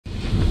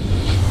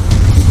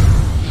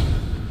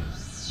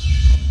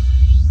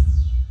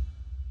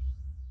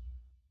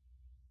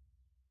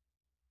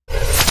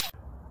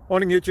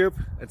Morning YouTube,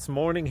 it's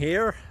morning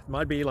here. It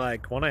might be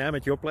like 1 a.m.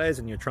 at your place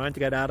and you're trying to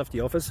get out of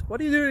the office.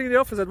 What are you doing in the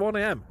office at 1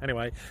 a.m?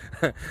 Anyway,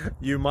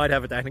 you might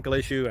have a technical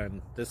issue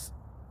and this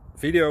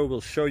video will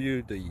show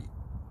you the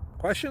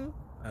question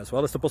as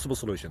well as the possible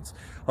solutions.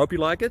 Hope you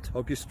like it,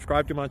 hope you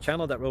subscribe to my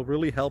channel. That will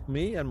really help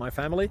me and my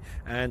family,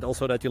 and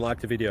also that you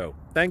like the video.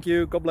 Thank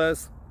you, God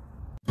bless.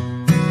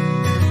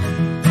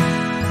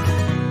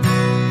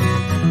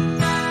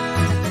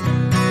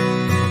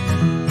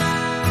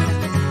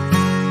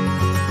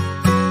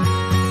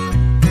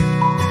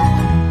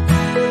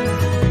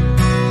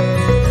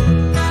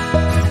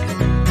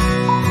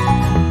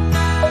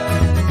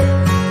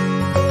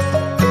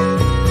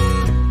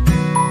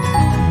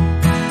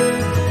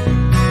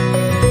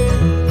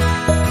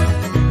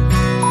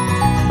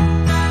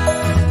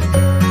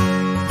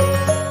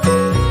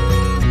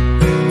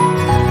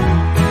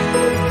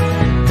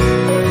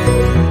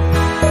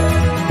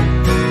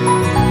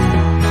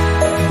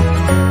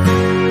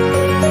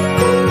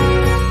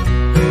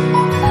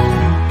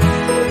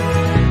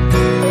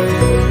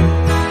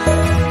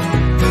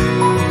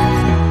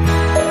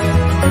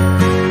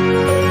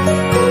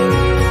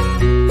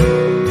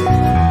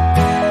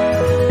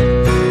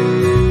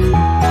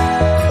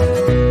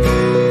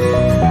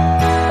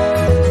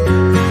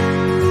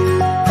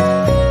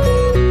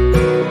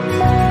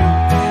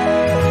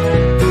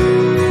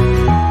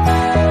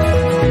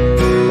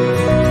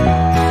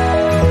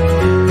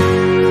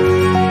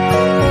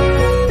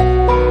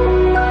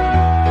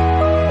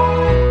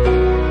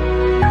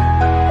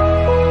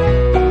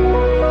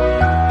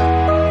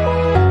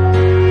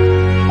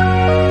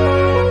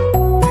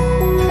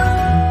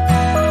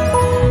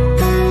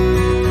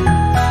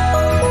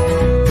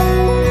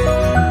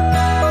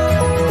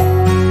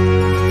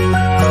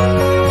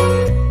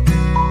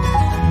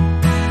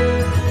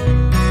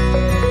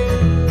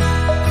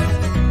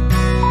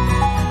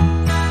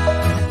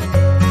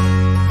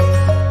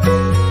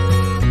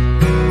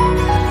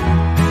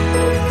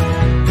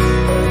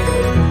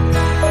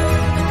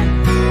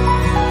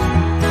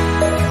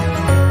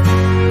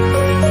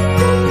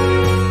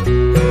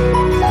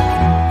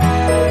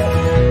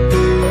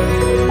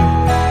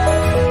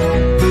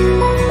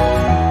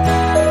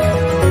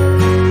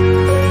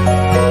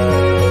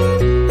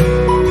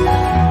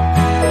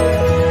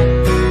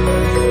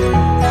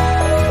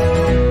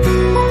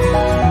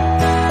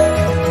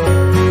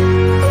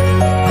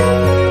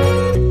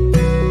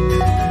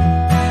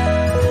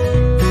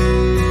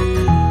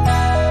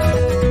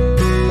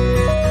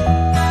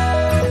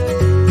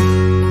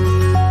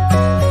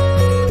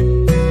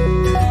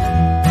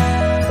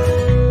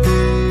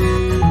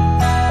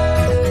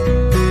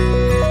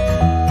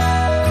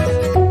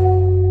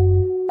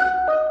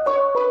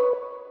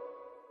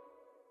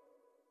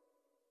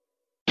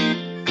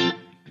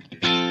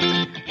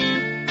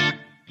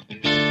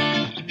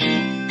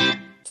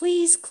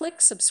 Please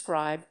click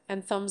subscribe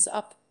and thumbs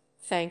up.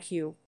 Thank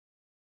you.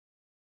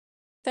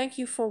 Thank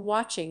you for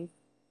watching.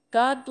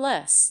 God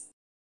bless.